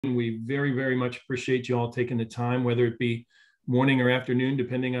We very, very much appreciate you all taking the time, whether it be morning or afternoon,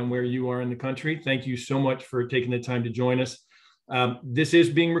 depending on where you are in the country. Thank you so much for taking the time to join us. This is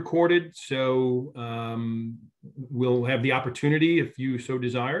being recorded, so we'll have the opportunity, if you so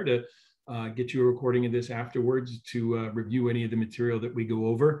desire, to get you a recording of this afterwards to review any of the material that we go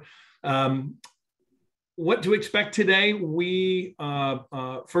over. What to expect today? We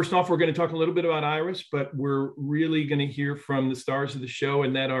first off, we're going to talk a little bit about Iris, but we're really going to hear from the stars of the show,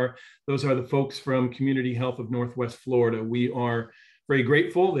 and those are the folks from Community Health of Northwest Florida. We are very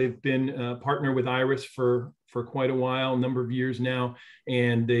grateful. They've been a partner with Iris for quite a while, a number of years now,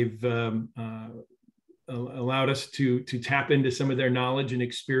 and they've allowed us to tap into some of their knowledge and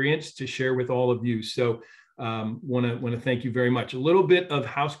experience to share with all of you. So want to thank you very much. A little bit of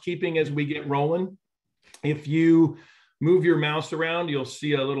housekeeping as we get rolling. If you move your mouse around, you'll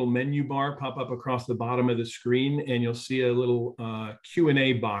see a little menu bar pop up across the bottom of the screen, and you'll see a little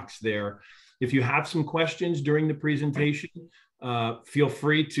Q&A box there. If you have some questions during the presentation, feel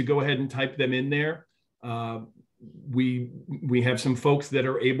free to go ahead and type them in there. We have some folks that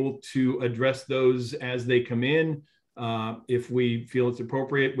are able to address those as they come in. If we feel it's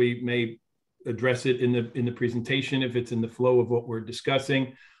appropriate, we may address it in the presentation if it's in the flow of what we're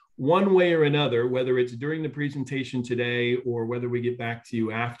discussing. One way or another, whether it's during the presentation today or whether we get back to you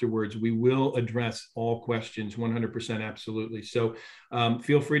afterwards, we will address all questions 100% absolutely. So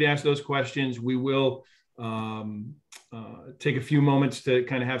feel free to ask those questions. We will take a few moments to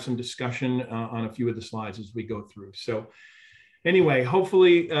kind of have some discussion on a few of the slides as we go through. So anyway,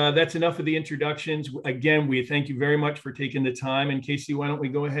 hopefully that's enough of the introductions. Again, we thank you very much for taking the time. And Casey, why don't we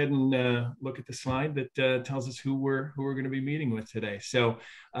go ahead and look at the slide that tells us who we're going to be meeting with today. So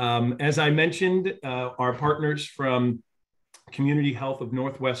as I mentioned, our partners from Community Health of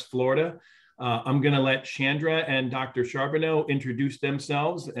Northwest Florida. I'm going to let Chandra and Dr. Charbonneau introduce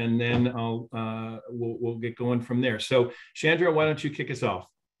themselves, and then we'll get going from there. So Chandra, why don't you kick us off?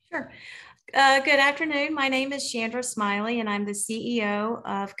 Sure. Good afternoon. My name is Chandra Smiley, and I'm the CEO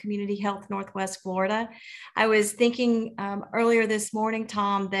of Community Health Northwest Florida. I was thinking earlier this morning,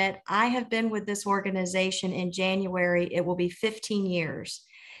 Tom, that I have been with this organization in January. It will be 15 years.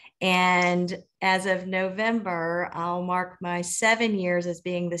 And as of November, I'll mark my 7 years as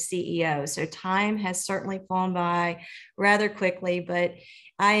being the CEO. So time has certainly flown by rather quickly, but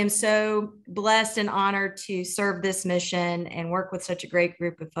I am so blessed and honored to serve this mission and work with such a great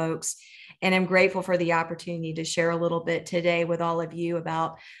group of folks. And I'm grateful for the opportunity to share a little bit today with all of you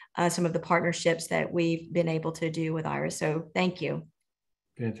about some of the partnerships that we've been able to do with Iris. So thank you.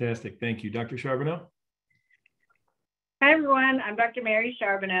 Fantastic. Thank you. Dr. Charbonneau? Hi, everyone. I'm Dr. Mary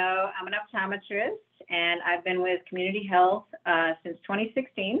Charbonneau. I'm an optometrist, and I've been with Community Health since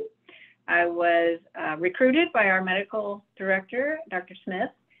 2016. I was recruited by our medical director, Dr.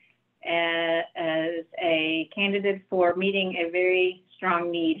 Smith, as a candidate for meeting a very strong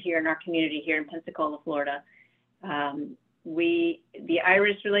need here in our community here in Pensacola, Florida. The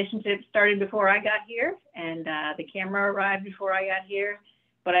Iris relationship started before I got here, and the camera arrived before I got here,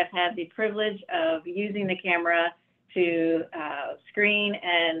 but I've had the privilege of using the camera to screen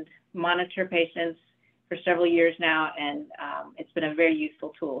and monitor patients for several years now, and it's been a very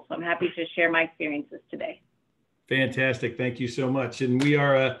useful tool. So I'm happy to share my experiences today. Fantastic. Thank you so much. And we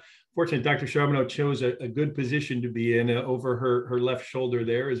are fortunate Dr. Charbonneau chose a good position to be in. Over her left shoulder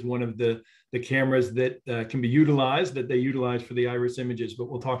there is one of the cameras that can be utilized, that they utilize for the Iris images, but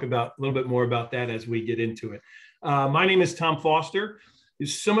we'll talk about a little bit more about that as we get into it. My name is Tom Foster.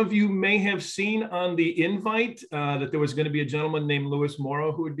 Some of you may have seen on the invite that there was going to be a gentleman named Louis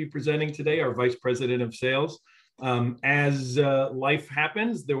Morrow who would be presenting today, our Vice President of Sales. As life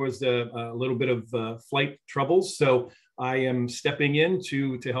happens, there was a little bit of flight troubles, so I am stepping in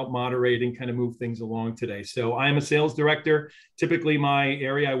to help moderate and kind of move things along today. So I am a sales director. Typically my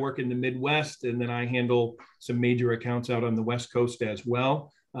area, I work in the Midwest, and then I handle some major accounts out on the West Coast as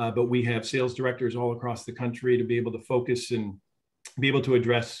well. But we have sales directors all across the country to be able to focus and be able to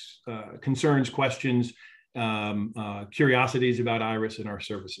address concerns, questions, curiosities about Iris and our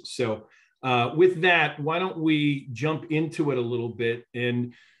services. So with that, why don't we jump into it a little bit?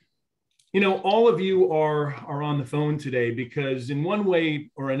 And you know, all of you are on the phone today because in one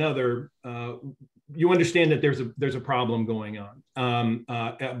way or another, you understand that there's a problem going on.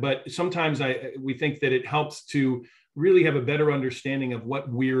 But sometimes we think that it helps to really have a better understanding of what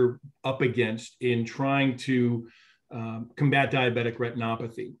we're up against in trying to combat diabetic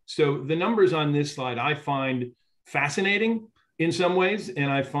retinopathy. So the numbers on this slide I find fascinating in some ways,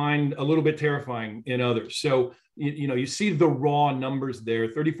 and I find a little bit terrifying in others. So you see the raw numbers there.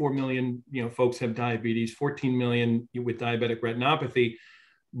 34 million folks have diabetes, 14 million with diabetic retinopathy.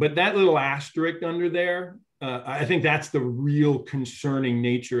 But that little asterisk under there, I think that's the real concerning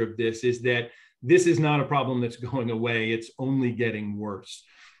nature of this, is that this is not a problem that's going away. It's only getting worse.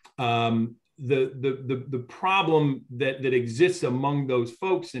 The problem that exists among those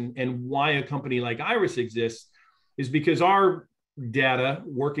folks, and why a company like Iris exists, is because our data,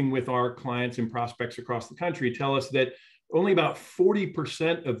 working with our clients and prospects across the country, tell us that only about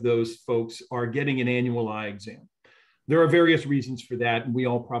 40% of those folks are getting an annual eye exam. There are various reasons for that, and we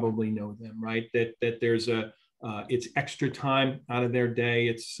all probably know them, right? That there's it's extra time out of their day.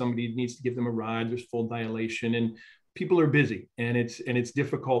 It's somebody needs to give them a ride. There's full dilation, and people are busy, and it's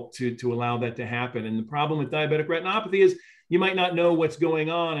difficult to allow that to happen. And the problem with diabetic retinopathy is you might not know what's going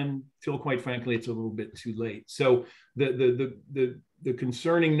on until, quite frankly, it's a little bit too late. So the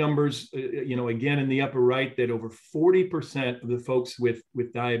concerning numbers, again, in the upper right, that over 40% of the folks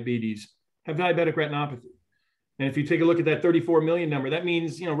with diabetes have diabetic retinopathy. And if you take a look at that 34 million number, that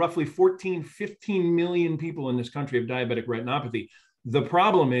means, roughly 15 million people in this country have diabetic retinopathy. The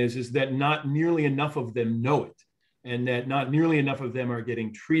problem is that not nearly enough of them know it, and that not nearly enough of them are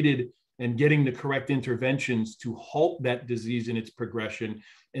getting treated and getting the correct interventions to halt that disease in its progression.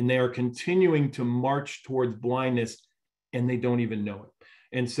 And they are continuing to march towards blindness, and they don't even know it.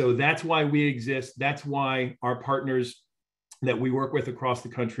 And so that's why we exist. That's why our partners that we work with across the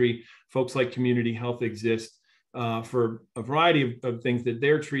country, folks like Community Health, exist for a variety of things that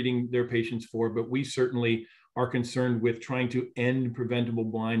they're treating their patients for. But we certainly are concerned with trying to end preventable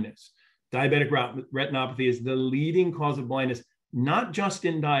blindness. Diabetic retinopathy is the leading cause of blindness, not just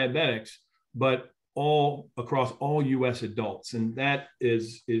in diabetics, but all across all US adults. And that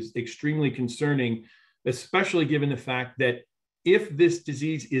is extremely concerning, especially given the fact that if this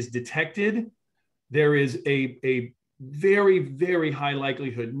disease is detected, there is a very, very high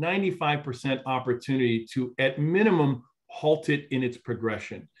likelihood, 95% opportunity to, at minimum, halt it in its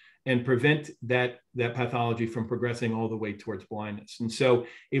progression and prevent that pathology from progressing all the way towards blindness. And so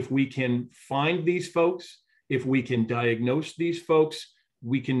if we can find these folks, if we can diagnose these folks,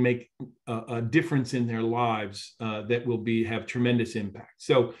 we can make a difference in their lives that will have tremendous impact.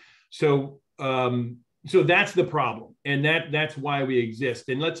 So that's the problem, and that's why we exist.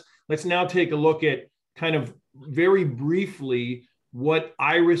 And let's now take a look at kind of very briefly what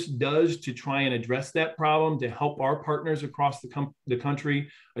Iris does to try and address that problem, to help our partners across the country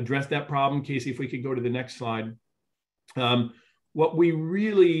address that problem. Casey, if we could go to the next slide. What we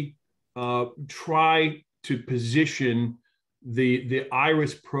really try to position the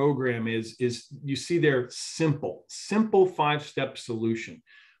Iris program is you see there, simple 5-step solution.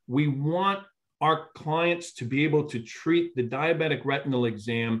 We want our clients to be able to treat the diabetic retinal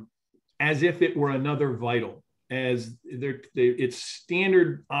exam as if it were another vital, as it's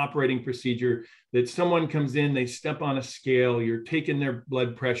standard operating procedure that someone comes in, they step on a scale, you're taking their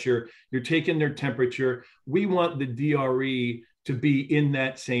blood pressure, you're taking their temperature. We want the DRE to be in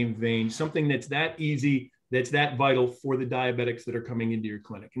that same vein, something that's that easy, that's that vital for the diabetics that are coming into your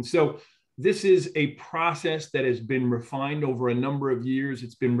clinic. And so this is a process that has been refined over a number of years.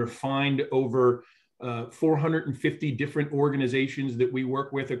 It's been refined over 450 different organizations that we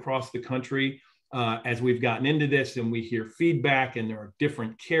work with across the country. As we've gotten into this and we hear feedback, and there are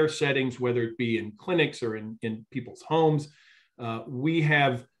different care settings, whether it be in clinics or in people's homes, we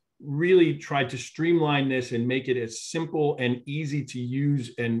have really tried to streamline this and make it as simple and easy to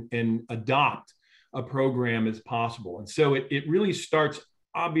use and adopt a program as possible. And so it really starts,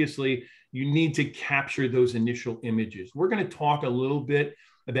 obviously, you need to capture those initial images. We're going to talk a little bit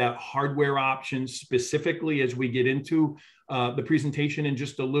about hardware options specifically as we get into the presentation in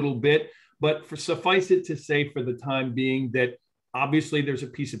just a little bit. But suffice it to say for the time being that obviously there's a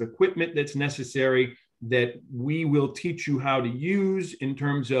piece of equipment that's necessary that we will teach you how to use in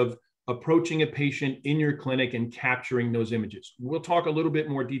terms of approaching a patient in your clinic and capturing those images. We'll talk a little bit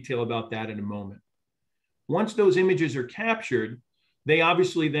more detail about that in a moment. Once those images are captured, they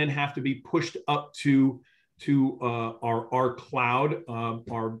obviously then have to be pushed up to our cloud,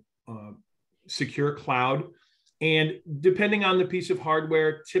 our secure cloud. And depending on the piece of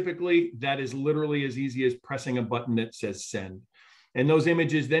hardware, typically that is literally as easy as pressing a button that says send. And those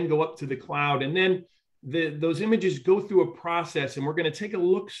images then go up to the cloud, and then those images go through a process. And we're going to take a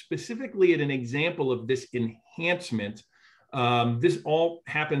look specifically at an example of this enhancement. This all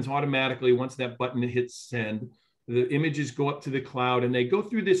happens automatically once that button hits send. The images go up to the cloud, and they go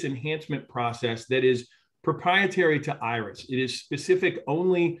through this enhancement process that is proprietary to Iris. It is specific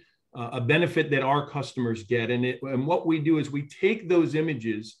only a benefit that our customers get. And what we do is we take those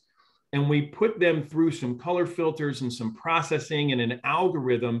images and we put them through some color filters and some processing and an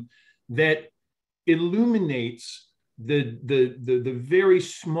algorithm that illuminates the very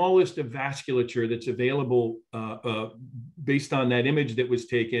smallest of vasculature that's available based on that image that was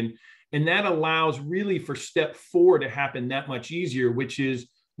taken. And that allows really for step 4 to happen that much easier, which is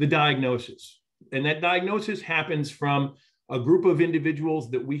the diagnosis. And that diagnosis happens from a group of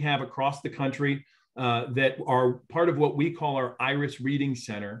individuals that we have across the country that are part of what we call our Iris Reading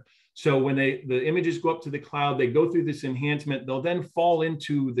Center. So when the images go up to the cloud, they go through this enhancement, they'll then fall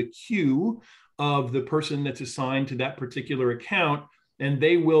into the queue of the person that's assigned to that particular account. And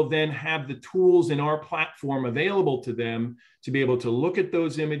they will then have the tools in our platform available to them to be able to look at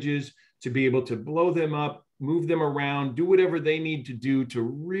those images, to be able to blow them up, move them around, do whatever they need to do to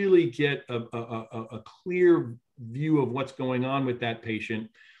really get a clear view of what's going on with that patient.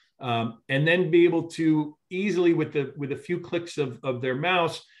 And then be able to easily, with a few clicks of their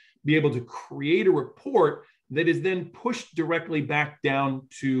mouse, be able to create a report that is then pushed directly back down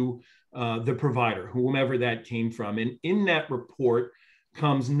to the provider, whomever that came from. And in that report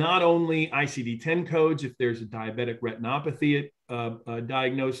comes not only ICD-10 codes, if there's a diabetic retinopathy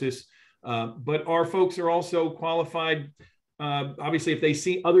diagnosis, but our folks are also qualified, obviously, if they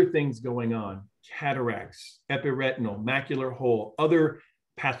see other things going on, cataracts, epiretinal, macular hole, other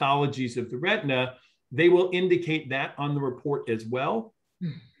pathologies of the retina, they will indicate that on the report as well.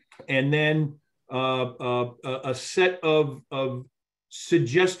 And then a set of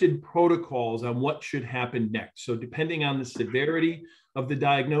suggested protocols on what should happen next. So depending on the severity of the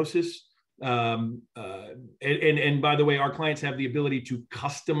diagnosis, and by the way, our clients have the ability to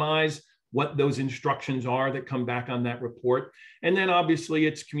customize what those instructions are that come back on that report. And then obviously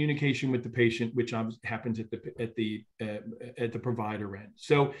it's communication with the patient, which happens at the provider end.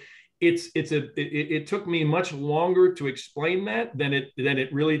 So it took me much longer to explain that than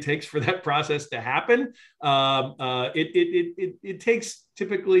it really takes for that process to happen. It takes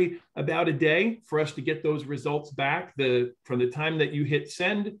typically about a day for us to get those results back. From the time that you hit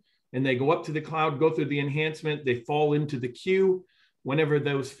send and they go up to the cloud, go through the enhancement, they fall into the queue. Whenever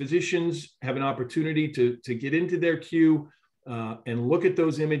those physicians have an opportunity to get into their queue and look at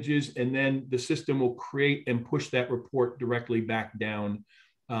those images, and then the system will create and push that report directly back down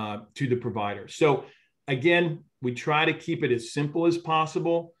to the provider. So again, we try to keep it as simple as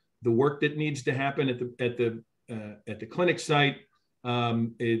possible. The work that needs to happen at the clinic site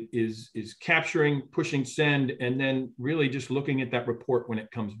is capturing, pushing send, and then really just looking at that report when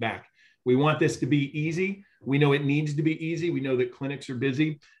it comes back. We want this to be easy. We know it needs to be easy. We know that clinics are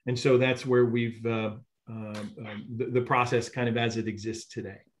busy. And so that's where we've the process kind of as it exists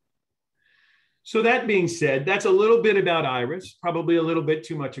today. So that being said, that's a little bit about Iris, probably a little bit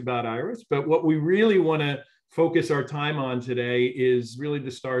too much about Iris, but what we really want to focus our time on today is really the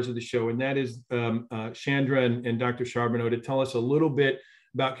stars of the show. And that is Chandra and Dr. Charbonneau to tell us a little bit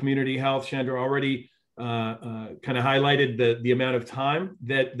about community health. Chandra already kind of highlighted the amount of time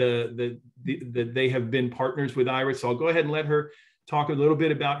that that they have been partners with Iris. So I'll go ahead and let her talk a little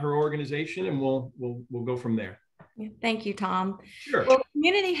bit about her organization, and we'll go from there. Thank you, Tom. Sure. Well,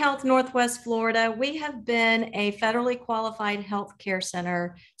 Community Health Northwest Florida, we have been a federally qualified healthcare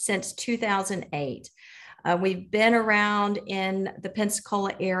center since 2008. We've been around in the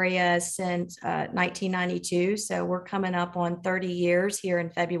Pensacola area since 1992, so we're coming up on 30 years here in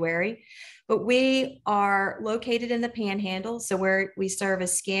February. But we are located in the Panhandle, so we serve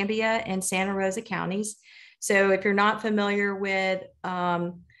Escambia and Santa Rosa counties. So if you're not familiar with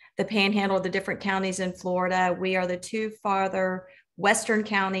the Panhandle, the different counties in Florida, we are the two farther western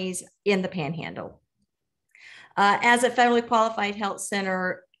counties in the Panhandle. As a federally qualified health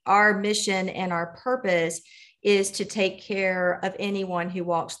center, our mission and our purpose is to take care of anyone who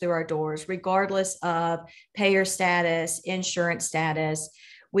walks through our doors, regardless of payer status, insurance status.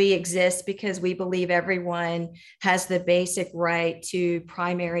 We exist because we believe everyone has the basic right to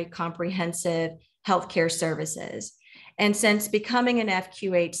primary comprehensive healthcare services. And since becoming an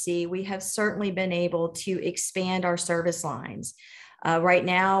FQHC, we have certainly been able to expand our service lines. Right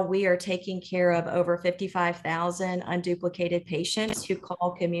now, we are taking care of over 55,000 unduplicated patients who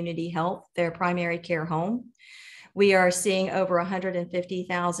call community health their primary care home. We are seeing over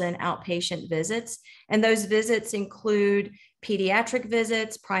 150,000 outpatient visits, and those visits include pediatric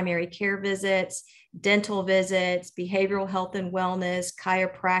visits, primary care visits, dental visits, behavioral health and wellness,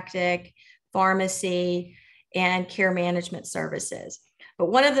 chiropractic, pharmacy, and care management services. But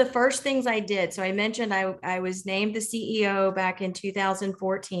one of the first things I did, so I mentioned I was named the CEO back in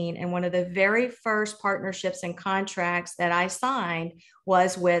 2014, and one of the very first partnerships and contracts that I signed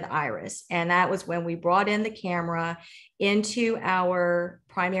was with Iris. And that was when we brought in the camera into our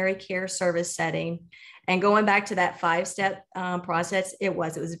primary care service setting. And going back to that 5-step process, it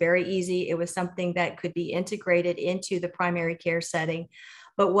was very easy. It was something that could be integrated into the primary care setting.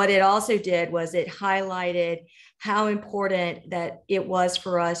 But what it also did was it highlighted how important that it was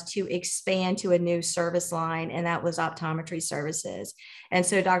for us to expand to a new service line, and that was optometry services. And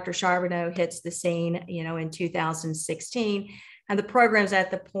so Dr. Charbonneau hits the scene, you know, in 2016, and the program's at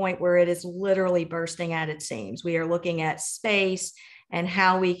the point where it is literally bursting at its seams. We are looking at space and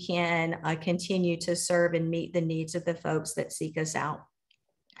how we can continue to serve and meet the needs of the folks that seek us out.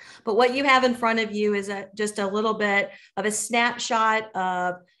 But what you have in front of you is just a little bit of a snapshot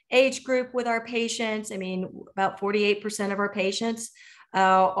of age group with our patients. I mean, about 48% of our patients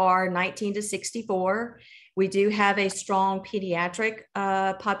are 19 to 64. We do have a strong pediatric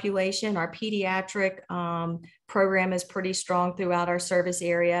population. Our pediatric program is pretty strong throughout our service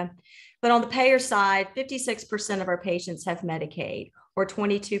area. But on the payer side, 56% of our patients have Medicaid, or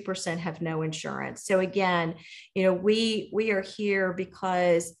 22% have no insurance. So again, you know, we are here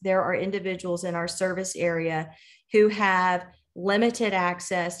because there are individuals in our service area who have limited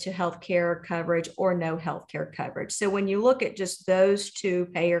access to healthcare coverage or no healthcare coverage. So when you look at just those two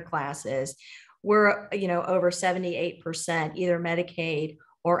payer classes, we're, you know, over 78% either Medicaid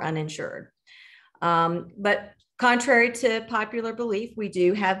or uninsured. But contrary to popular belief, we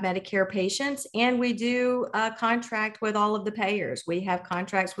do have Medicare patients, and we do contract with all of the payers. We have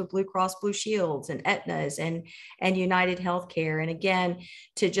contracts with Blue Cross Blue Shields and Aetna's and United Healthcare. And again,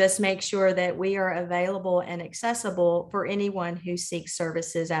 to just make sure that we are available and accessible for anyone who seeks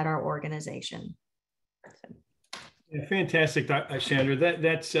services at our organization. Yeah, fantastic, Chandra.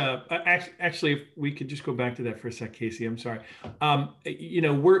 That's actually, if we could just go back to that for a sec, Casey. I'm sorry. You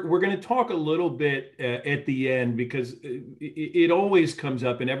know, we're going to talk a little bit at the end, because it always comes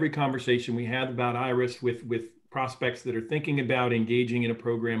up in every conversation we have about Iris with prospects that are thinking about engaging in a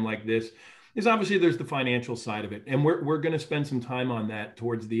program like this. Is obviously there's the financial side of it, and we're going to spend some time on that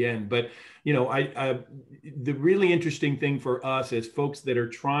towards the end. But you know, the really interesting thing for us as folks that are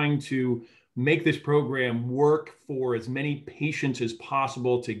trying to make this program work for as many patients as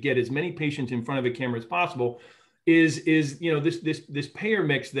possible, to get as many patients in front of a camera as possible, is you know, this payer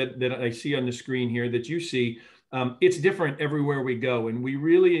mix that I see on the screen here, that you see. It's different everywhere we go, and we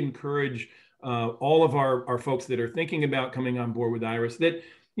really encourage all of our folks that are thinking about coming on board with Iris that,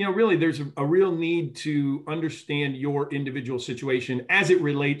 you know, really there's a real need to understand your individual situation as it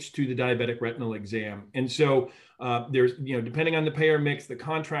relates to the diabetic retinal exam. And so there's, you know, depending on the payer mix, the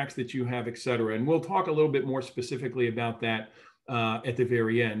contracts that you have, et cetera. And we'll talk a little bit more specifically about that at the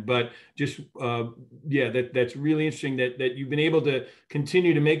very end. But just, yeah, that's really interesting that you've been able to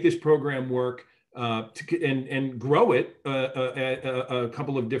continue to make this program work and grow it a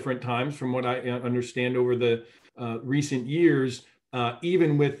couple of different times, from what I understand, over the recent years.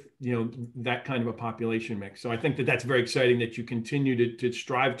 Even with, you know, that kind of a population mix. So I think that's very exciting that you continue to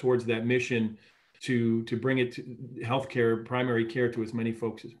strive towards that mission to bring it to healthcare, primary care, to as many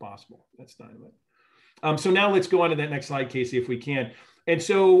folks as possible. That's dynamite. So now let's go on to that next slide, Casey, if we can. And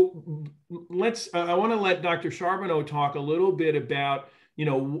so I want to let Dr. Charbonneau talk a little bit about, you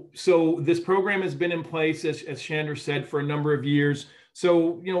know, so this program has been in place, as Chandra said, for a number of years.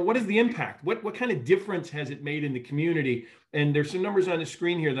 So, you know, what is the impact? What kind of difference has it made in the community? And there's some numbers on the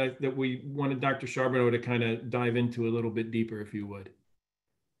screen here that we wanted Dr. Charbonneau to kind of dive into a little bit deeper, if you would.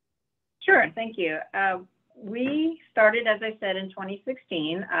 Sure, thank you. We started, as I said, in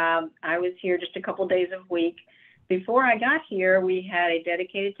 2016. I was here just a couple days a week. Before I got here, we had a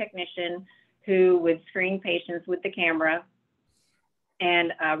dedicated technician who would screen patients with the camera.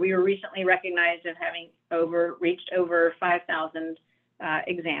 And we were recently recognized as having reached over 5,000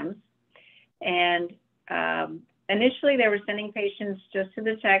 exams. And initially, they were sending patients just to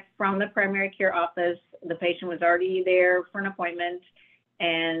the tech from the primary care office. The patient was already there for an appointment,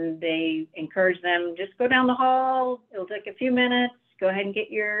 and they encouraged them, just go down the hall. It'll take a few minutes. Go ahead and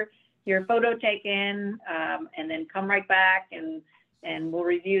get your photo taken, and then come right back, and we'll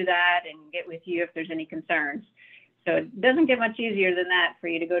review that and get with you if there's any concerns. So it doesn't get much easier than that for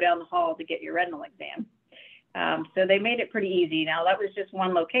you to go down the hall to get your retinal exam. So they made it pretty easy. Now, that was just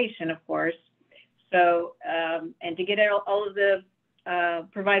one location, of course. So, and to get all of the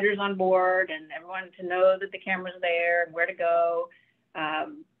providers on board and everyone to know that the camera's there and where to go.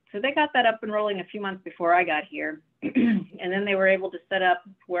 So they got that up and rolling a few months before I got here. And then they were able to set up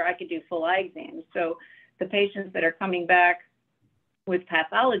where I could do full eye exams. So the patients that are coming back with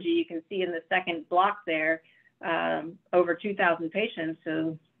pathology, you can see in the second block there, over 2,000 patients.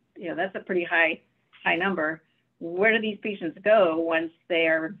 So, you know, that's a pretty high number. Where do these patients go once they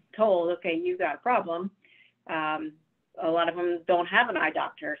are told, okay, you've got a problem? A lot of them don't have an eye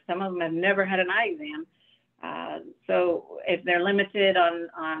doctor. Some of them have never had an eye exam. So if they're limited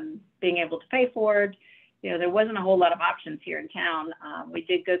on being able to pay for it, there wasn't a whole lot of options here in town. We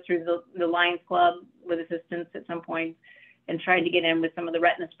did go through the Lions Club with assistance at some point and tried to get in with some of the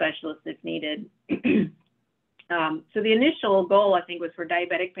retina specialists if needed. So the initial goal, I think, was for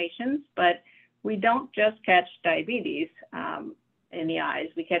diabetic patients, but we don't just catch diabetes in the eyes.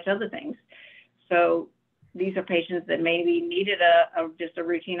 We catch other things. So these are patients that maybe needed just a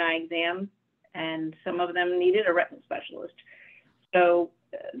routine eye exam, and some of them needed a retina specialist. So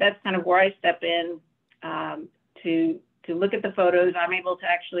that's kind of where I step in to look at the photos. I'm able to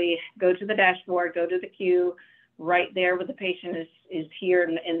actually go to the dashboard, go to the queue right there where the patient is here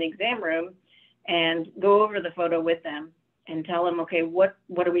in the exam room, and go over the photo with them and tell them, okay, what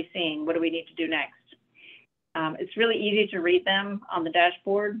are we seeing? What do we need to do next? It's really easy to read them on the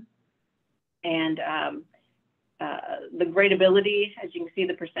dashboard, and the gradability, as you can see,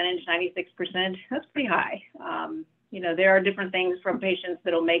 the percentage, 96%, that's pretty high. There are different things from patients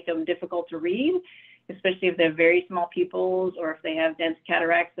that'll make them difficult to read, especially if they have very small pupils or if they have dense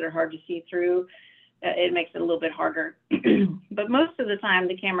cataracts that are hard to see through. It makes it a little bit harder. But most of the time,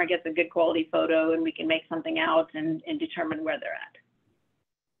 the camera gets a good quality photo and we can make something out and determine where they're at.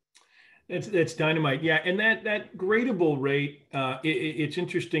 That's dynamite. Yeah, and that gradable rate, it's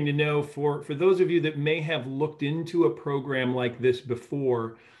interesting to know for those of you that may have looked into a program like this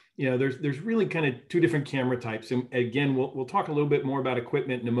before. There's really kind of two different camera types, and again, we'll talk a little bit more about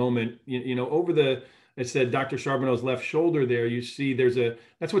equipment in a moment. Over I said Dr. Charbonneau's left shoulder there, you see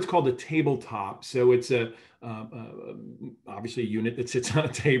that's what's called a tabletop. So it's obviously a unit that sits on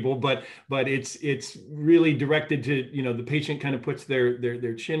a table, but it's really directed to, the patient kind of puts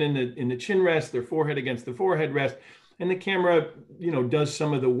their chin in the chin rest, their forehead against the forehead rest, and the camera, does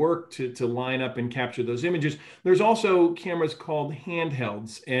some of the work to line up and capture those images. There's also cameras called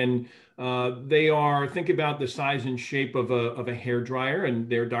handhelds, and they are, think about the size and shape of a hair dryer, and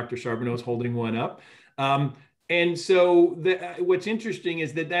there Dr. Charbonneau is holding one up. And so what's interesting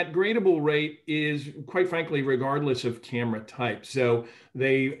is that gradable rate is, quite frankly, regardless of camera type. So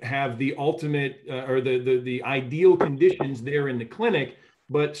they have the ultimate or the ideal conditions there in the clinic,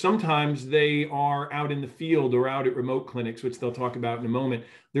 but sometimes they are out in the field or out at remote clinics, which they'll talk about in a moment.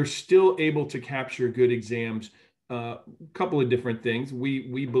 They're still able to capture good exams. A couple of different things.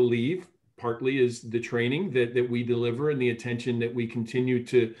 We believe partly is the training that we deliver and the attention that we continue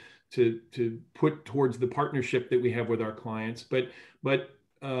to put towards the partnership that we have with our clients. But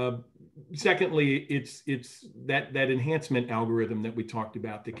secondly, it's that enhancement algorithm that we talked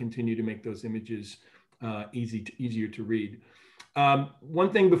about that continue to make those images easier to read.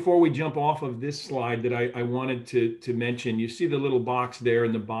 One thing before we jump off of this slide that I wanted to mention, you see the little box there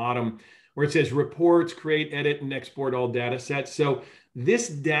in the bottom where it says reports, create, edit, and export all data sets. So this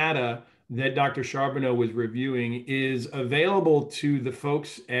data that Dr. Charbonneau was reviewing is available to the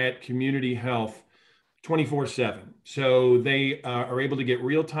folks at Community Health 24/7. So they are able to get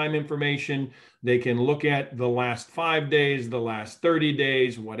real-time information. They can look at the last 5 days, the last 30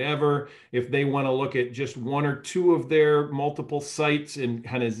 days, whatever. If they want to look at just one or two of their multiple sites and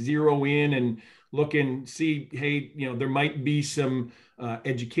kind of zero in and look and see, hey, there might be some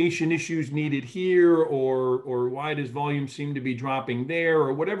education issues needed here, or why does volume seem to be dropping there,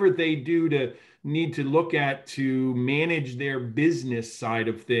 or whatever they do to need to look at to manage their business side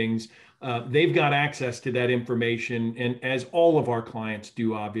of things. They've got access to that information, and as all of our clients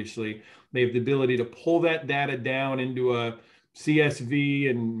do, obviously, they have the ability to pull that data down into a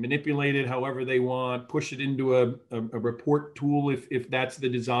CSV and manipulate it however they want, push it into a report tool if that's the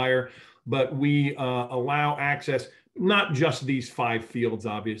desire. But we allow access, not just these 5 fields,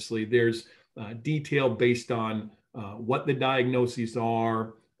 obviously. There's detail based on what the diagnoses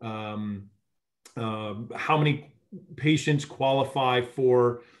are, how many patients qualify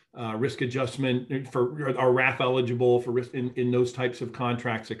for risk adjustment, are RAF eligible for risk in those types of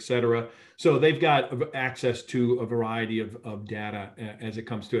contracts, et cetera. So they've got access to a variety of data as it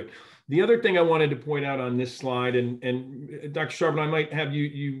comes to it. The other thing I wanted to point out on this slide, and Dr. Charbonneau, I might have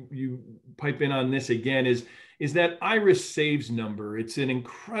you pipe in on this again, is that Iris Saves number. It's an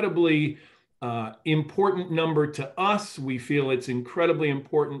incredibly important number to us. We feel it's incredibly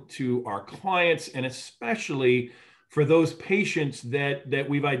important to our clients, and especially for those patients that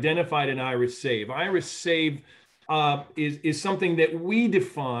we've identified in Iris Save. Iris Save is something that we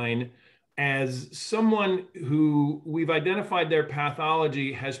define as someone who we've identified their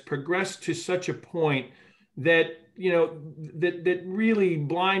pathology has progressed to such a point that, that really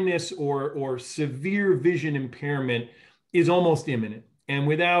blindness or severe vision impairment is almost imminent. And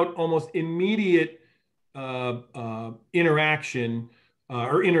without almost immediate interaction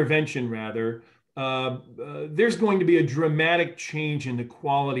or intervention rather, there's going to be a dramatic change in the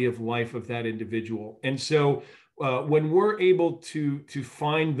quality of life of that individual. And so when we're able to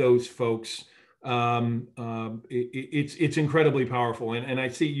find those folks, it's incredibly powerful. And I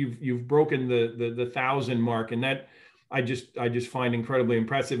see you've broken the 1,000 mark, and that I just find incredibly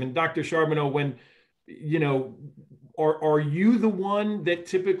impressive. And Dr. Charbonneau, when are you the one that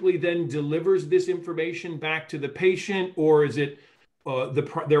typically then delivers this information back to the patient, or is it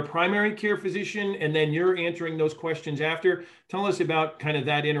their primary care physician, and then you're answering those questions after? Tell us about kind of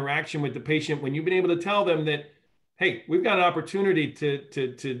that interaction with the patient when you've been able to tell them that, hey, we've got an opportunity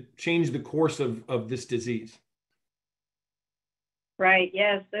to change the course of this disease. Right.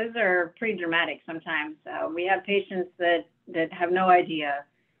 Yes, those are pretty dramatic sometimes. We have patients that have no idea,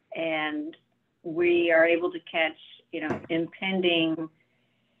 and we are able to catch, impending,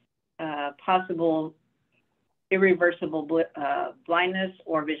 possible irreversible blindness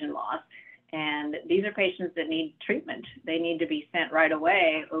or vision loss. And these are patients that need treatment. They need to be sent right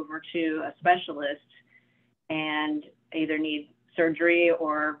away over to a specialist and either need surgery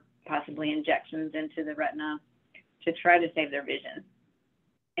or possibly injections into the retina to try to save their vision.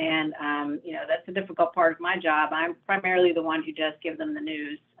 And, that's a difficult part of my job. I'm primarily the one who just gives them the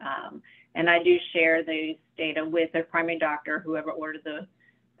news. And I do share these data with their primary doctor, whoever ordered the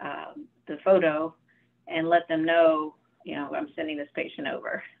photo, and let them know, I'm sending this patient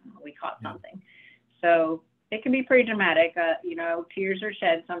over. We caught something. So it can be pretty dramatic. Tears are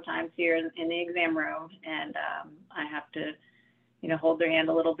shed sometimes here in the exam room, and I have to, hold their hand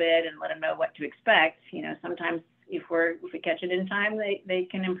a little bit and let them know what to expect. Sometimes if we catch it in time, they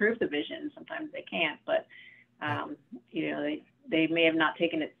can improve the vision. Sometimes they can't, but they may have not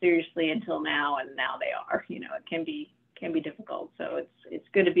taken it seriously until now, and now they are. It can be difficult. So it's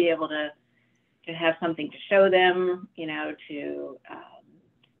good to be able to have something to show them, to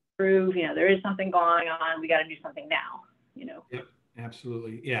prove, there is something going on. We got to do something now, Yep,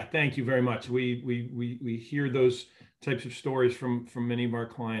 absolutely. Yeah. Thank you very much. We hear those types of stories from many of our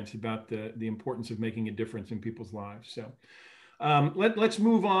clients about the importance of making a difference in people's lives. So let's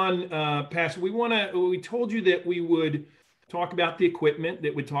move on past. We told you that we would talk about the equipment,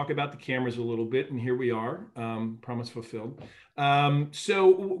 that we'd talk about the cameras a little bit, and here we are, promise fulfilled.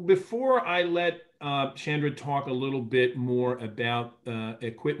 So before I let Chandra talk a little bit more about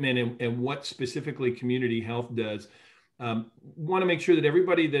equipment and what specifically Community Health does, want to make sure that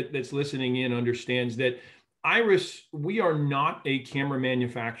everybody that's listening in understands that IRIS, we are not a camera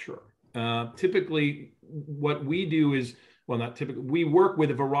manufacturer. Typically, what we do is, well, not typically, we work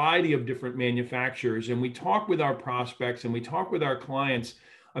with a variety of different manufacturers, and we talk with our prospects and we talk with our clients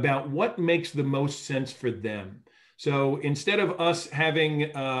about what makes the most sense for them. So instead of us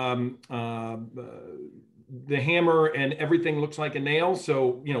having the hammer and everything looks like a nail,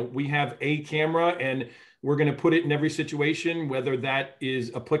 so we have a camera and we're going to put it in every situation, whether that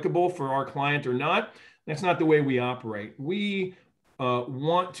is applicable for our client or not. That's not the way we operate. We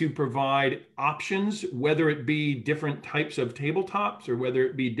want to provide options, whether it be different types of tabletops or whether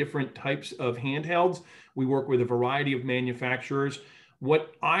it be different types of handhelds. We work with a variety of manufacturers.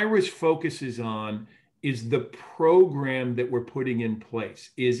 What IRIS focuses on is the program that we're putting in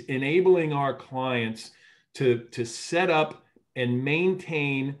place, is enabling our clients to set up and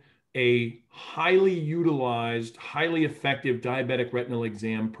maintain a highly utilized, highly effective diabetic retinal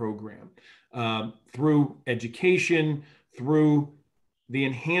exam program through education, through the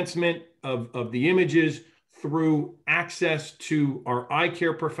enhancement of the images, through access to our eye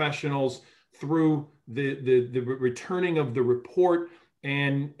care professionals, through the returning of the report,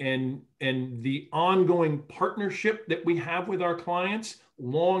 and the ongoing partnership that we have with our clients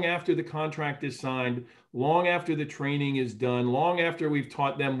long after the contract is signed, long after the training is done, long after we've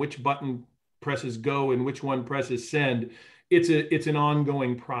taught them which button presses go and which one presses send. It's an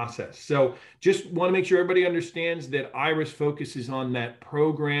ongoing process. So just want to make sure everybody understands that IRIS focuses on that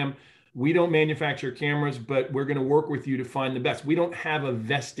program. We don't manufacture cameras, but we're going to work with you to find the best. We don't have a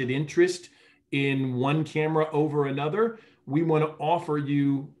vested interest in one camera over another. We want to offer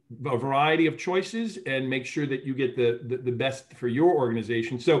you a variety of choices and make sure that you get the best for your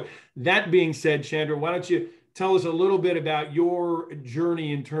organization. So that being said, Chandra, why don't you tell us a little bit about your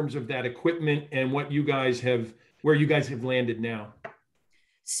journey in terms of that equipment and what you guys have, where you guys have landed now?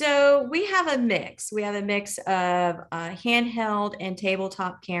 So we have a mix. We have a mix of handheld and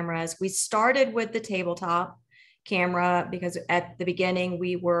tabletop cameras. We started with the tabletop camera because at the beginning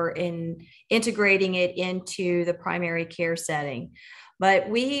we were integrating it into the primary care setting. But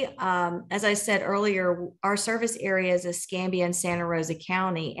we, as I said earlier, our service area is Escambia and Santa Rosa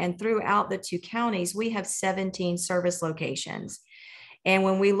County. And throughout the two counties, we have 17 service locations. And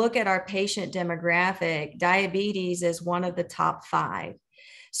when we look at our patient demographic, diabetes is one of the top 5.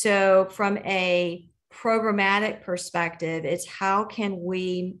 So from a programmatic perspective, it's how can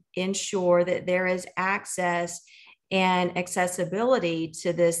we ensure that there is access and accessibility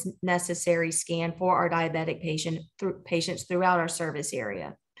to this necessary scan for our diabetic patients throughout our service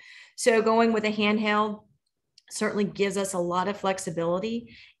area. So going with a handheld certainly gives us a lot of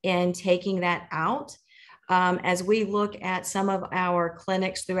flexibility in taking that out. As we look at some of our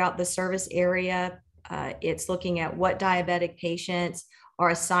clinics throughout the service area, it's looking at what diabetic patients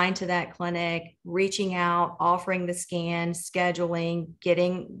are assigned to that clinic, reaching out, offering the scan, scheduling,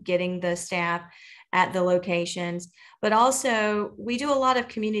 getting the staff at the locations. But also we do a lot of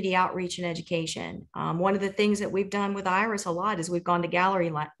community outreach and education. One of the things that we've done with Iris a lot is we've gone to gallery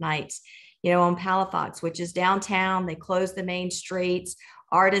nights, on Palafox, which is downtown. They close the main streets.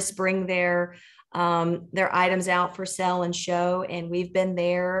 Artists bring their items out for sale and show. And we've been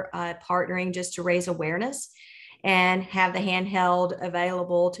there partnering just to raise awareness and have the handheld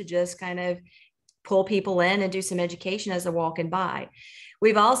available to just kind of pull people in and do some education as they're walking by.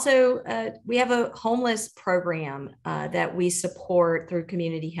 We've also, we have a homeless program that we support through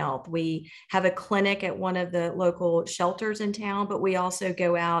Community Health. We have a clinic at one of the local shelters in town, but we also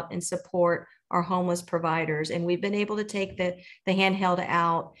go out and support our homeless providers. And we've been able to take the handheld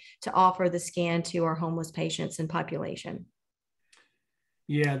out to offer the scan to our homeless patients and population.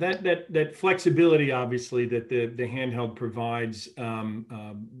 Yeah, that flexibility, obviously, that the handheld provides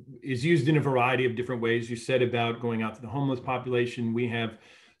is used in a variety of different ways. You said about going out to the homeless population. We have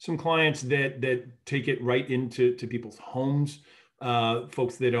some clients that take it right into people's homes,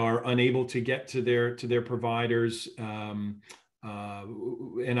 folks that are unable to get to their providers, and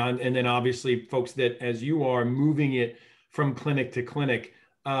then obviously folks that, as you are, moving it from clinic to clinic.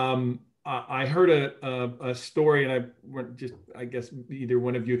 I heard a story, and I guess either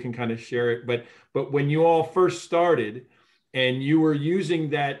one of you can kind of share it. But when you all first started, and you were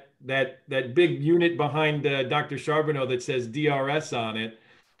using that big unit behind Dr. Charbonneau that says DRS on it,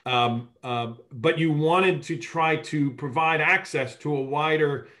 but you wanted to try to provide access to a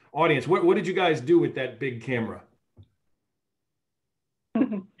wider audience. What did you guys do with that big camera?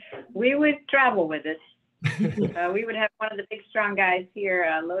 We would travel with it. We would have one of the big strong guys here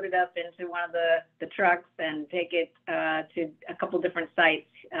loaded up into one of the trucks and take it to a couple different sites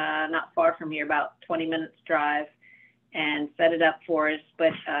not far from here, about 20 minutes drive, and set it up for us.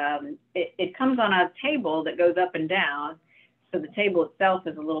 But it comes on a table that goes up and down. So the table itself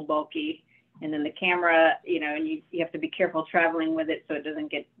is a little bulky. And then the camera, and you have to be careful traveling with it so it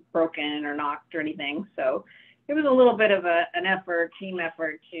doesn't get broken or knocked or anything. So it was a little bit of an team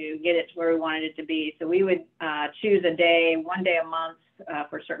effort to get it to where we wanted it to be. So we would choose one day a month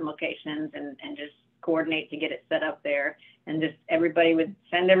for certain locations and just coordinate to get it set up there. And just everybody would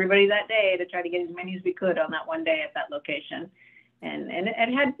send everybody that day to try to get as many as we could on that one day at that location. And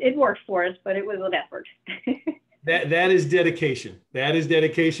it worked for us, but it was an effort. That is dedication. That is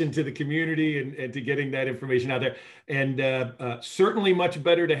dedication to the community and to getting that information out there. And certainly much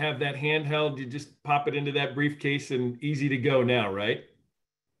better to have that handheld. You just pop it into that briefcase and easy to go now, right?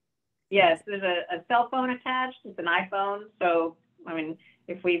 Yes, there's a cell phone attached. It's an iPhone. So, I mean,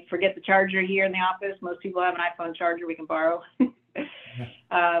 if we forget the charger here in the office, most people have an iPhone charger we can borrow.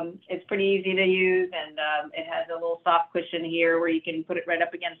 It's pretty easy to use, and it has a little soft cushion here where you can put it right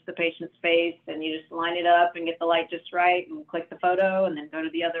up against the patient's face, and you just line it up and get the light just right and click the photo, and then go to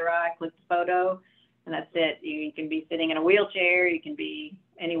the other eye, click the photo, and that's it. You can be sitting in a wheelchair, you can be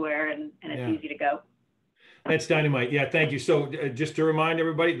anywhere, and it's easy to go. That's dynamite. Yeah, thank you. So just to remind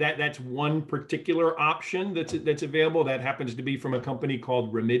everybody, that's one particular option that's available. That happens to be from a company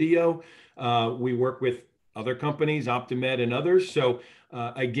called Remedio. We work with other companies, Optimed and others. So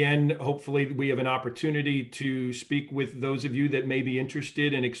again, hopefully we have an opportunity to speak with those of you that may be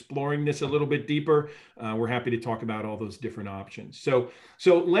interested in exploring this a little bit deeper. We're happy to talk about all those different options. So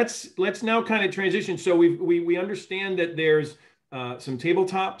let's now kind of transition. So we understand that there's some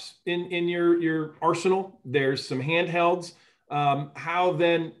tabletops in your arsenal. There's some handhelds. How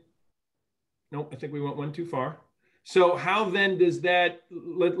then? Nope, I think we went one too far. So how then does that,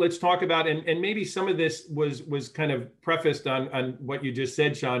 let's talk about, and maybe some of this was kind of prefaced on what you just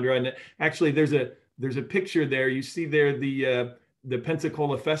said, Chandra. And actually there's a picture there. You see there the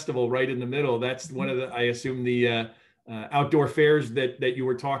Pensacola Festival right in the middle. That's one of the, I assume, the outdoor fairs that you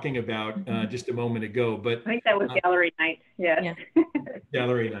were talking about just a moment ago. But I think that was gallery night. Yeah.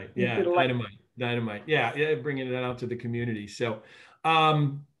 Gallery night. Yeah. Dynamite. Yeah. Bringing it out to the community. So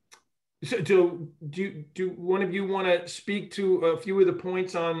So do one of you want to speak to a few of the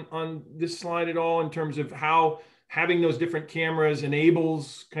points on this slide at all in terms of how having those different cameras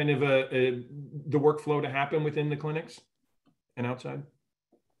enables kind of the workflow to happen within the clinics and outside?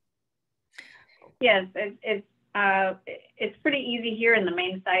 Yes, it's pretty easy here in the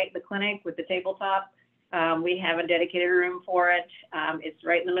main site, the clinic with the tabletop. We have a dedicated room for it. It's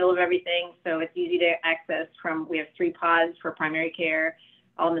right in the middle of everything, so it's easy to access we have 3 pods for primary care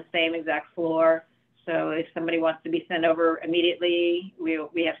on the same exact floor. So if somebody wants to be sent over immediately, we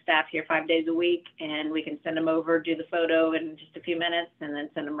have staff here 5 days a week, and we can send them over, do the photo in just a few minutes, and then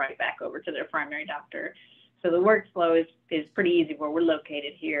send them right back over to their primary doctor. So the workflow is pretty easy where we're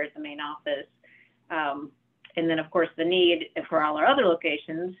located here at the main office. And then, of course, the need for all our other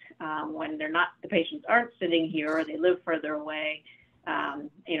locations, when the patients aren't sitting here or they live further away.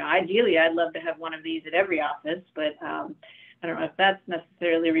 Ideally, I'd love to have one of these at every office, but I don't know if that's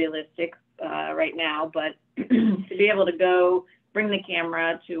necessarily realistic right now. But to be able to go bring the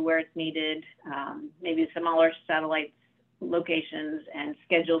camera to where it's needed, maybe smaller satellite locations, and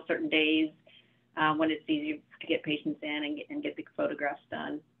schedule certain days when it's easy to get patients in and get the photographs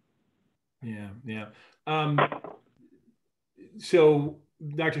done. Yeah. So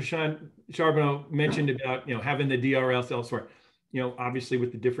Dr. Charbonneau mentioned about, having the DRLs elsewhere. Obviously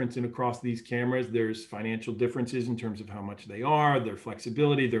with the difference across these cameras, there's financial differences in terms of how much they are, their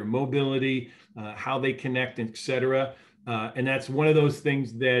flexibility, their mobility, how they connect, et cetera. And that's one of those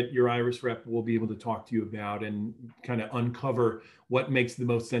things that your IRIS rep will be able to talk to you about and kind of uncover what makes the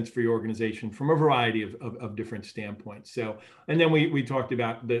most sense for your organization from a variety of different standpoints. So, and then we talked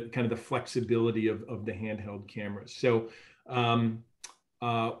about the kind of the flexibility of the handheld cameras. So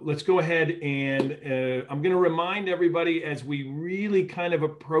let's go ahead and I'm going to remind everybody as we really kind of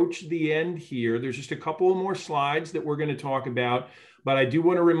approach the end here, there's just a couple more slides that we're going to talk about. But I do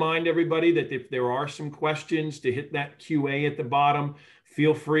want to remind everybody that if there are some questions, to hit that QA at the bottom.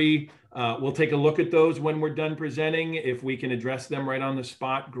 Feel free. We'll take a look at those when we're done presenting. If we can address them right on the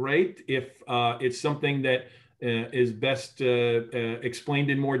spot, great. If it's something that is best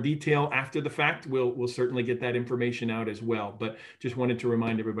explained in more detail after the fact, we'll certainly get that information out as well. But just wanted to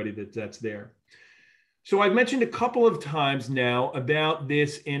remind everybody that that's there. So I've mentioned a couple of times now about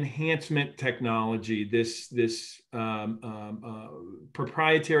this enhancement technology, this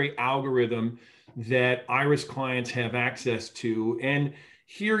proprietary algorithm that IRIS clients have access to. And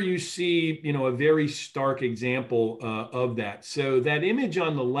here you see, a very stark example of that. So that image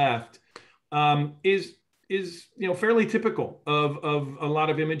on the left is fairly typical of a lot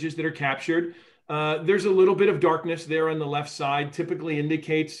of images that are captured. There's a little bit of darkness there on the left side, typically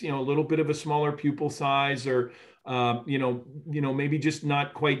indicates, a little bit of a smaller pupil size, or, maybe just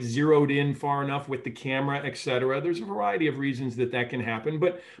not quite zeroed in far enough with the camera, et cetera. There's a variety of reasons that can happen,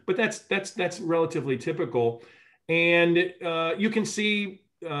 but that's relatively typical. And you can see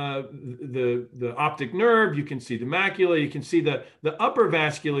the optic nerve, you can see the macula, you can see the upper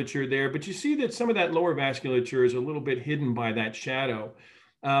vasculature there, but you see that some of that lower vasculature is a little bit hidden by that shadow.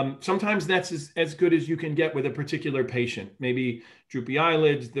 Sometimes that's as good as you can get with a particular patient. Maybe droopy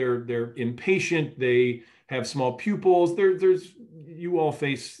eyelids, they're impatient, they have small pupils. You all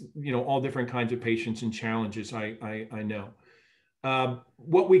face, all different kinds of patients and challenges, I know.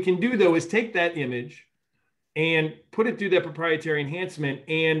 What we can do though is take that image and put it through that proprietary enhancement.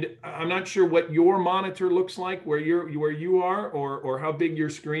 And I'm not sure what your monitor looks like where you are or how big your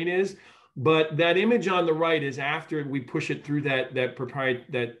screen is. But that image on the right is after we push it through that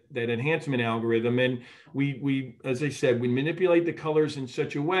enhancement algorithm, and we, as I said, we manipulate the colors in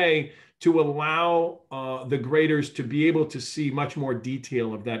such a way to allow the graders to be able to see much more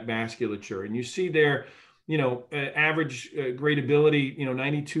detail of that vasculature. And you see there, average gradability,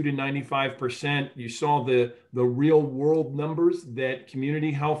 92 to 95%. You saw the real world numbers that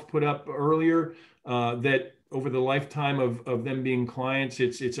Community Health put up earlier, that over the lifetime of them being clients,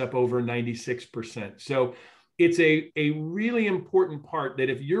 it's up over 96%. So it's a really important part that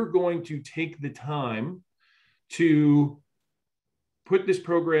if you're going to take the time to put this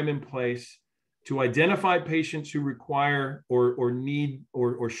program in place, to identify patients who require or need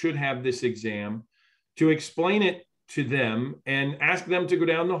or should have this exam, to explain it to them and ask them to go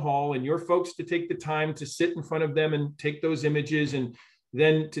down the hall and your folks to take the time to sit in front of them and take those images, and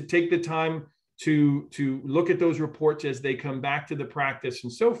then to take the time to look at those reports as they come back to the practice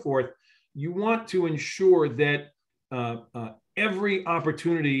and so forth. You want to ensure that every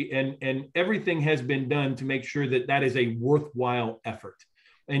opportunity and everything has been done to make sure that is a worthwhile effort.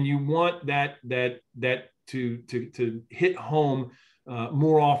 And you want that to hit home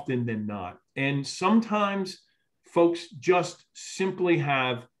more often than not. And sometimes folks just simply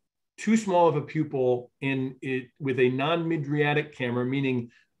have too small of a pupil in it with a non-mydriatic camera, meaning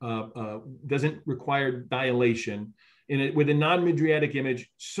doesn't require dilation. With a non-mydriatic image,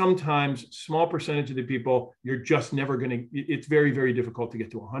 sometimes small percentage of the people, you're just never going to, it's very, very difficult to get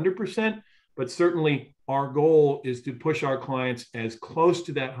to 100%, but certainly our goal is to push our clients as close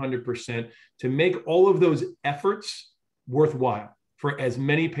to that 100% to make all of those efforts worthwhile for as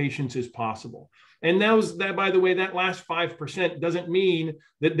many patients as possible. And that, by the way, that last 5% doesn't mean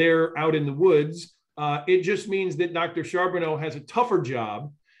that they're out in the woods. It just means that Dr. Charbonneau has a tougher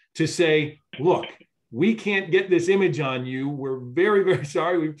job to say, look, we can't get this image on you. We're very, very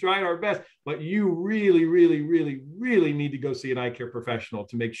sorry. We've tried our best, but you really, really, really, really need to go see an eye care professional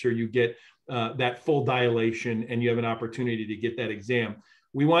to make sure you get that full dilation and you have an opportunity to get that exam.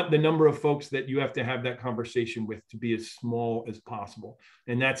 We want the number of folks that you have to have that conversation with to be as small as possible.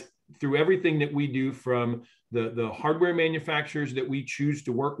 And that's through everything that we do, from the hardware manufacturers that we choose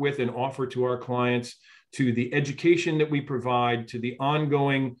to work with and offer to our clients, to the education that we provide, to the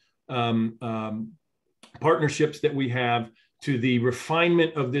ongoing partnerships that we have, to the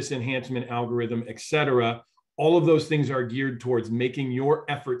refinement of this enhancement algorithm, et cetera. All of those things are geared towards making your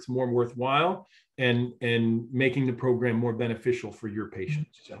efforts more worthwhile and making the program more beneficial for your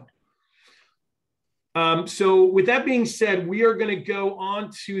patients. So with that being said, we are going to go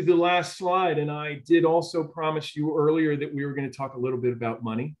on to the last slide. And I did also promise you earlier that we were going to talk a little bit about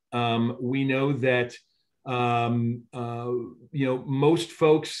money. We know that most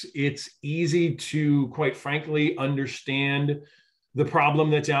folks, it's easy to, quite frankly, understand the problem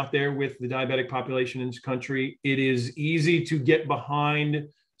that's out there with the diabetic population in this country. It is easy to get behind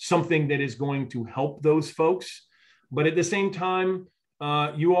something that is going to help those folks. But at the same time,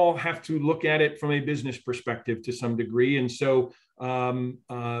 you all have to look at it from a business perspective to some degree. And so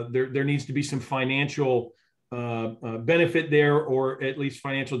there needs to be some financial benefit there, or at least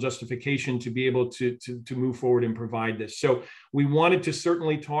financial justification to be able to move forward and provide this. So we wanted to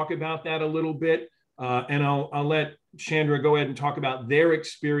certainly talk about that a little bit. And I'll let Chandra go ahead and talk about their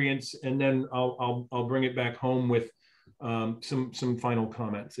experience, and then I'll bring it back home with some final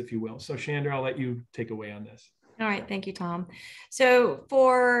comments, if you will. So Chandra, I'll let you take away on this. All right. Thank you, Tom. So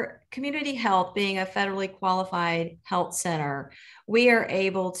for Community Health, being a federally qualified health center, we are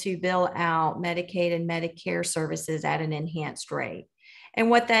able to bill out Medicaid and Medicare services at an enhanced rate. And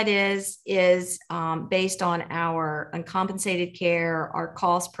what that is based on our uncompensated care, our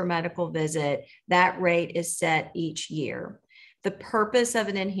cost per medical visit, that rate is set each year. The purpose of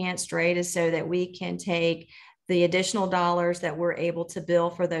an enhanced rate is so that we can take the additional dollars that we're able to bill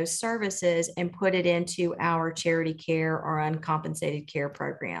for those services and put it into our charity care or uncompensated care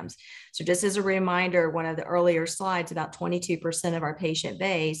programs. So just as a reminder, one of the earlier slides, about 22% of our patient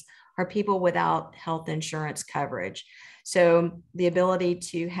base are people without health insurance coverage. So the ability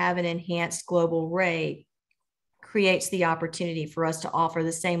to have an enhanced global rate creates the opportunity for us to offer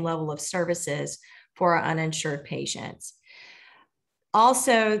the same level of services for our uninsured patients.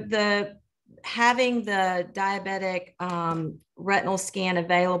 Also, having the diabetic retinal scan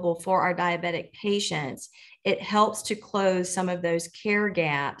available for our diabetic patients, it helps to close some of those care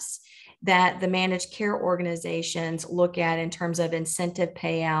gaps that the managed care organizations look at in terms of incentive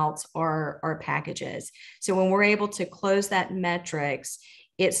payouts or packages. So when we're able to close that metrics,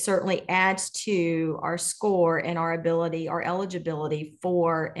 it certainly adds to our score and our eligibility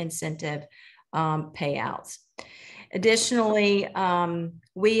for incentive payouts. Additionally,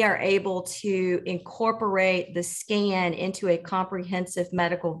 we are able to incorporate the scan into a comprehensive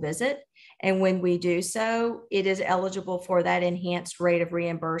medical visit. And when we do so, it is eligible for that enhanced rate of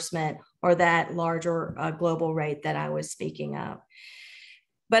reimbursement or that larger global rate that I was speaking of.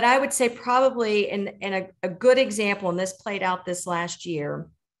 But I would say probably, and a good example, and this played out this last year,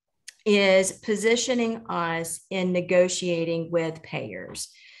 is positioning us in negotiating with payers.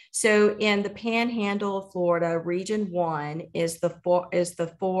 So in the Panhandle of Florida, Region 1 is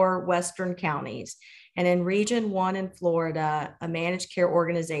the four western counties. And in Region 1 in Florida, a managed care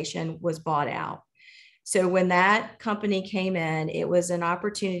organization was bought out. So when that company came in, it was an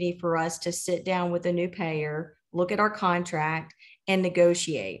opportunity for us to sit down with a new payer, look at our contract, and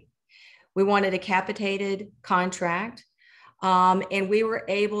negotiate. We wanted a capitated contract. And we were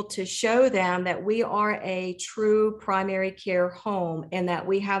able to show them that we are a true primary care home and that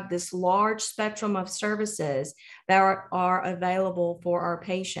we have this large spectrum of services that are available for our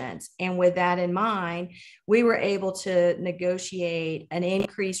patients. And with that in mind, we were able to negotiate an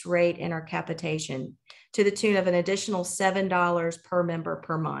increased rate in our capitation to the tune of an additional $7 per member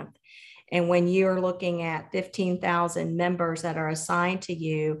per month. And when you're looking at 15,000 members that are assigned to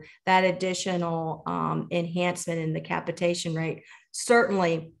you, that additional enhancement in the capitation rate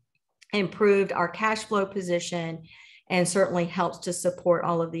certainly improved our cash flow position and certainly helps to support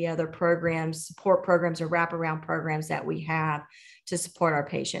all of the other programs, support programs or wraparound programs that we have to support our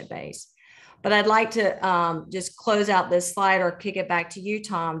patient base. But I'd like to just close out this slide or kick it back to you,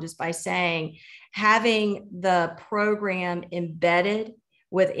 Tom, just by saying having the program embedded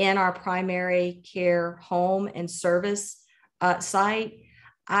within our primary care home and service site.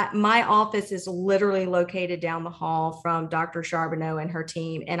 My office is literally located down the hall from Dr. Charbonneau and her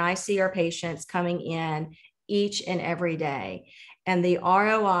team, and I see our patients coming in each and every day. And the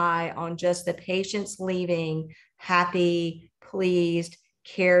ROI on just the patients leaving happy, pleased,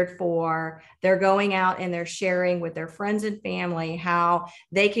 cared for, they're going out and they're sharing with their friends and family how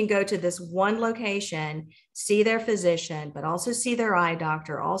they can go to this one location, see their physician, but also see their eye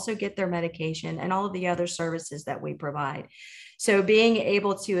doctor, also get their medication and all of the other services that we provide. So being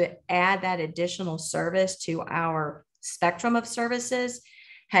able to add that additional service to our spectrum of services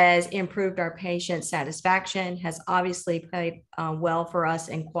has improved our patient satisfaction, has obviously paid well for us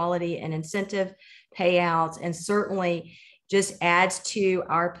in quality and incentive payouts, and certainly just adds to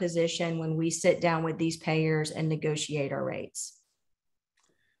our position when we sit down with these payers and negotiate our rates.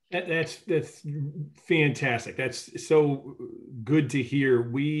 That's fantastic. That's so good to hear.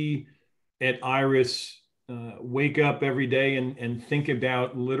 We at Iris wake up every day and think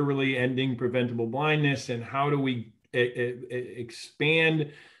about literally ending preventable blindness and how do we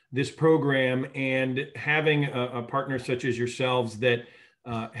expand this program, and having a partner such as yourselves that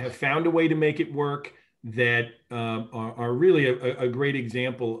have found a way to make it work, that are really a great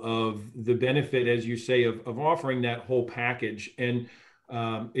example of the benefit, as you say, of offering that whole package. And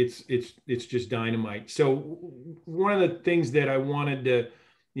it's just dynamite. So one of the things that I wanted to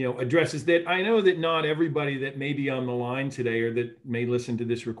address is that I know that not everybody that may be on the line today or that may listen to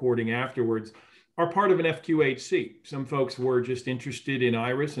this recording afterwards are part of an FQHC. Some folks were just interested in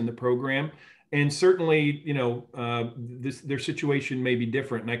Iris and the program. And certainly, their situation may be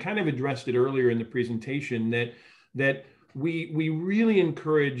different. And I kind of addressed it earlier in the presentation that we really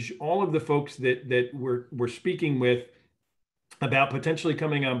encourage all of the folks that we're speaking with about potentially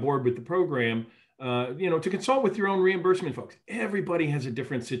coming on board with the program, to consult with your own reimbursement folks. Everybody has a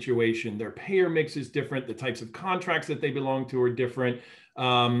different situation. Their payer mix is different. The types of contracts that they belong to are different.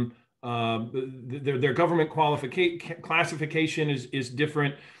 Their government classification is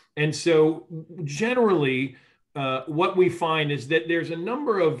different. And so generally, what we find is that there's a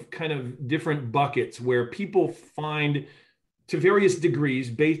number of kind of different buckets where people find, to various degrees,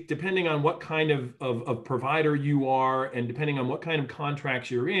 depending on what kind of provider you are and depending on what kind of contracts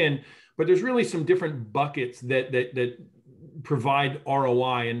you're in, but there's really some different buckets that provide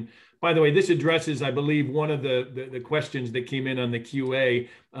ROI. And by the way, this addresses, I believe, one of the questions that came in on the QA.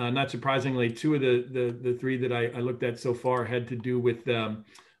 Not surprisingly, two of the three that I looked at so far had to do with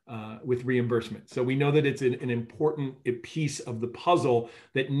reimbursement. So we know that it's an important piece of the puzzle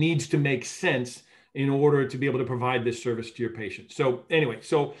that needs to make sense in order to be able to provide this service to your patients. So anyway,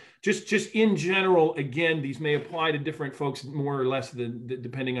 so just in general, again, these may apply to different folks more or less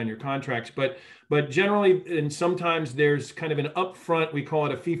depending on your contracts, but generally, and sometimes there's kind of an upfront, we call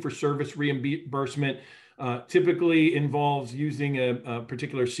it a fee-for-service reimbursement, typically involves using a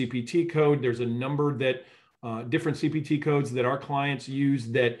particular CPT code. There's a number that different CPT codes that our clients use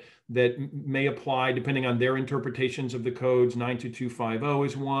that may apply depending on their interpretations of the codes. 92250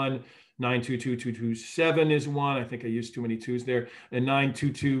 is one. 922227 is one. I think I used too many twos there. And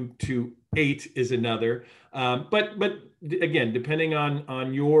 92228 is another. But again, depending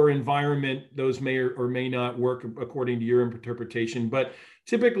on your environment, those may or may not work according to your interpretation. But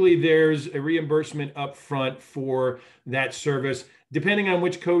typically, there's a reimbursement up front for that service. Depending on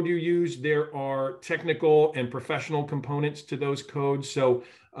which code you use, there are technical and professional components to those codes. So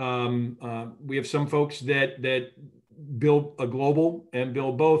we have some folks that build a global and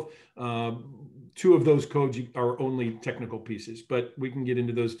build both. Two of those codes are only technical pieces, but we can get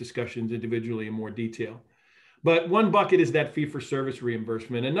into those discussions individually in more detail. But one bucket is that fee-for-service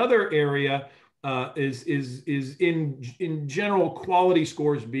reimbursement. Another area is in general quality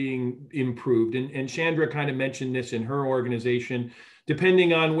scores being improved. And Chandra kind of mentioned this in her organization.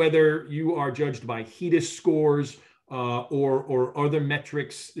 Depending on whether you are judged by HEDIS scores or other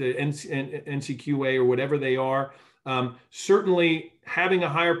metrics, NCQA or whatever they are, certainly having a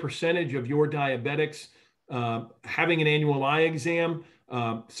higher percentage of your diabetics having an annual eye exam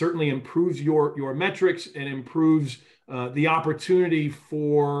certainly improves your metrics and improves the opportunity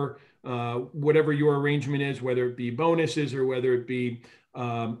for whatever your arrangement is, whether it be bonuses or whether it be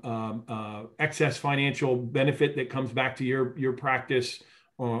excess financial benefit that comes back to your practice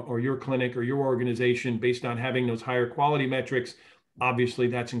or your clinic or your organization based on having those higher quality metrics. Obviously,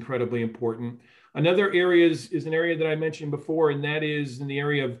 that's incredibly important. Another area is an area that I mentioned before, and that is in the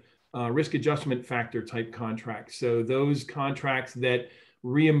area of risk adjustment factor type contracts. So those contracts that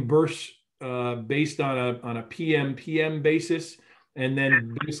reimburse based on a PM basis, and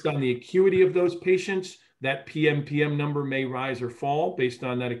then based on the acuity of those patients, that PM number may rise or fall based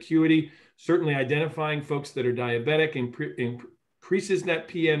on that acuity. Certainly identifying folks that are diabetic increases that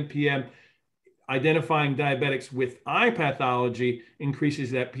PM. Identifying diabetics with eye pathology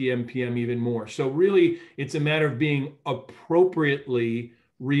increases that PM even more. So really, it's a matter of being appropriately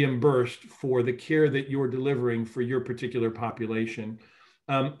reimbursed for the care that you're delivering for your particular population.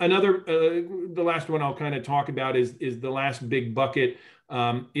 The last one I'll kind of talk about is the last big bucket,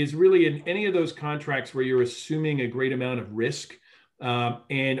 is really in any of those contracts where you're assuming a great amount of risk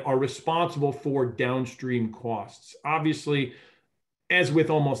and are responsible for downstream costs. Obviously, as with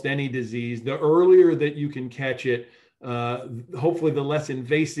almost any disease, the earlier that you can catch it, hopefully the less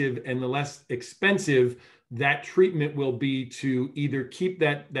invasive and the less expensive that treatment will be to either keep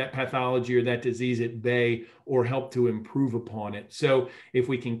that pathology or that disease at bay or help to improve upon it. So if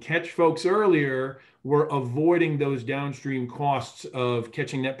we can catch folks earlier, we're avoiding those downstream costs of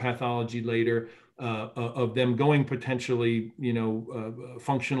catching that pathology later, of them going potentially,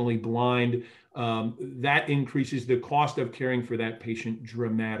 functionally blind. That increases the cost of caring for that patient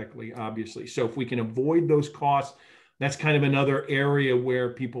dramatically, obviously. So if we can avoid those costs, that's kind of another area where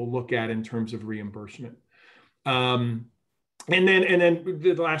people look at in terms of reimbursement. And then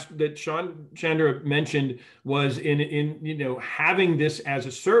the last that Chandra mentioned was in having this as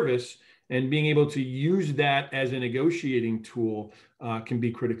a service and being able to use that as a negotiating tool can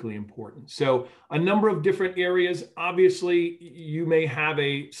be critically important. So a number of different areas. Obviously, you may have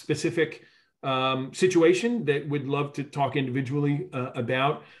a specific situation that would love to talk individually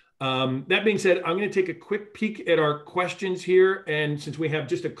about. That being said, I'm going to take a quick peek at our questions here. And since we have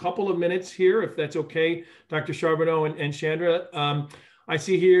just a couple of minutes here, if that's okay, Dr. Charbonneau and Chandra, I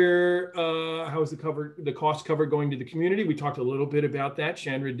see here, how is the cost cover going to the community? We talked a little bit about that.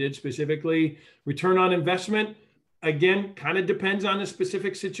 Chandra did specifically. Return on investment, again, kind of depends on the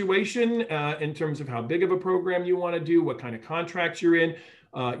specific situation in terms of how big of a program you want to do, what kind of contracts you're in.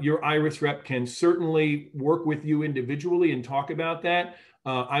 Your IRIS rep can certainly work with you individually and talk about that.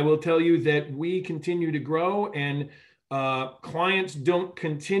 I will tell you that we continue to grow, and clients don't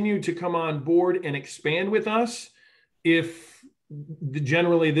continue to come on board and expand with us if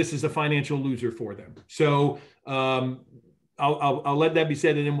generally this is a financial loser for them. So I'll let that be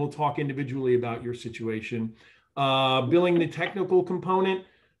said, and then we'll talk individually about your situation. Billing the technical component.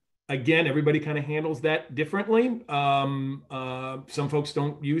 Again, everybody kind of handles that differently. Some folks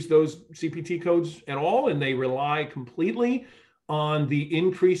don't use those CPT codes at all, and they rely completely on the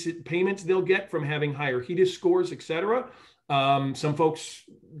increased payments they'll get from having higher HEDIS scores, et cetera. Some folks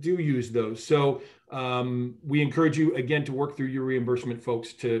do use those. So we encourage you, again, to work through your reimbursement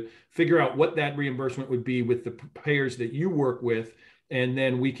folks to figure out what that reimbursement would be with the payers that you work with, and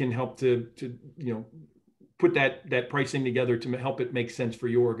then we can help to put that pricing together to help it make sense for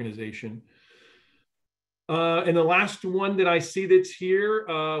your organization. And the last one that I see that's here,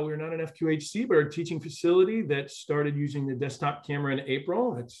 we're not an FQHC, but a teaching facility that started using the desktop camera in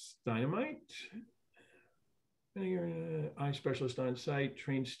April. That's dynamite. Eye specialist on site,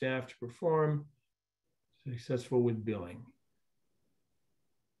 trained staff to perform, successful with billing.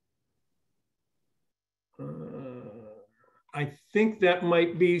 I think that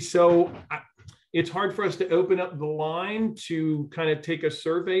might be so. It's hard for us to open up the line to kind of take a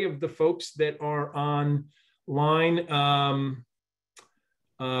survey of the folks that are online.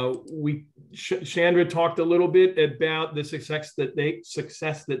 Chandra talked a little bit about the success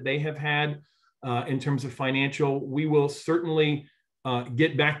that they have had in terms of financial. We will certainly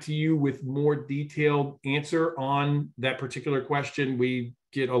get back to you with more detailed answer on that particular question. We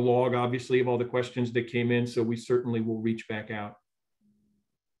get a log, obviously, of all the questions that came in, so we certainly will reach back out.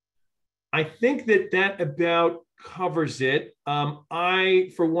 I think that about covers it.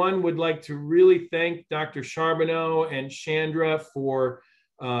 I, for one, would like to really thank Dr. Charbonneau and Chandra for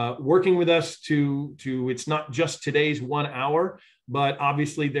working with us to it's not just today's 1 hour, but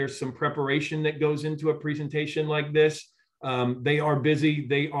obviously there's some preparation that goes into a presentation like this. They are busy.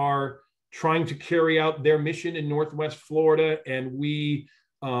 They are trying to carry out their mission in Northwest Florida, and we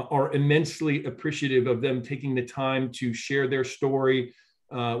are immensely appreciative of them taking the time to share their story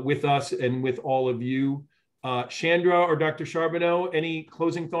with us and with all of you. Chandra or Dr. Charbonneau, any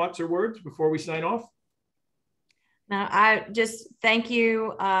closing thoughts or words before we sign off? Now, I just thank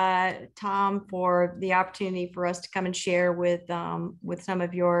you, Tom, for the opportunity for us to come and share with some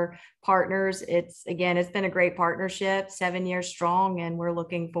of your partners. It's been a great partnership, 7 years strong, and we're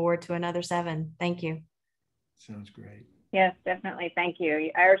looking forward to another 7. Thank you. Sounds great. Yes, definitely. Thank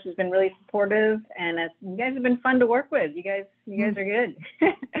you. Iris has been really supportive, and you guys have been fun to work with. You guys are good.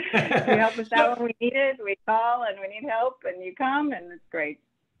 You help us out when we need it. We call and we need help, and you come, and it's great.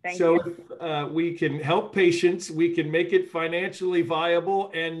 Thank you. So we can help patients, we can make it financially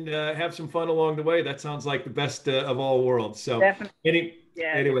viable, and have some fun along the way. That sounds like the best of all worlds. So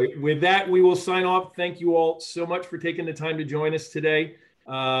anyway, with that, we will sign off. Thank you all so much for taking the time to join us today.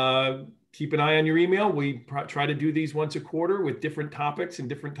 Keep an eye on your email. We try to do these once a quarter with different topics and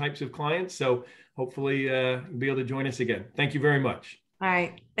different types of clients. So hopefully you'll be able to join us again. Thank you very much. All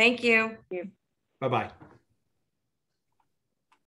right. Thank you. Bye-bye.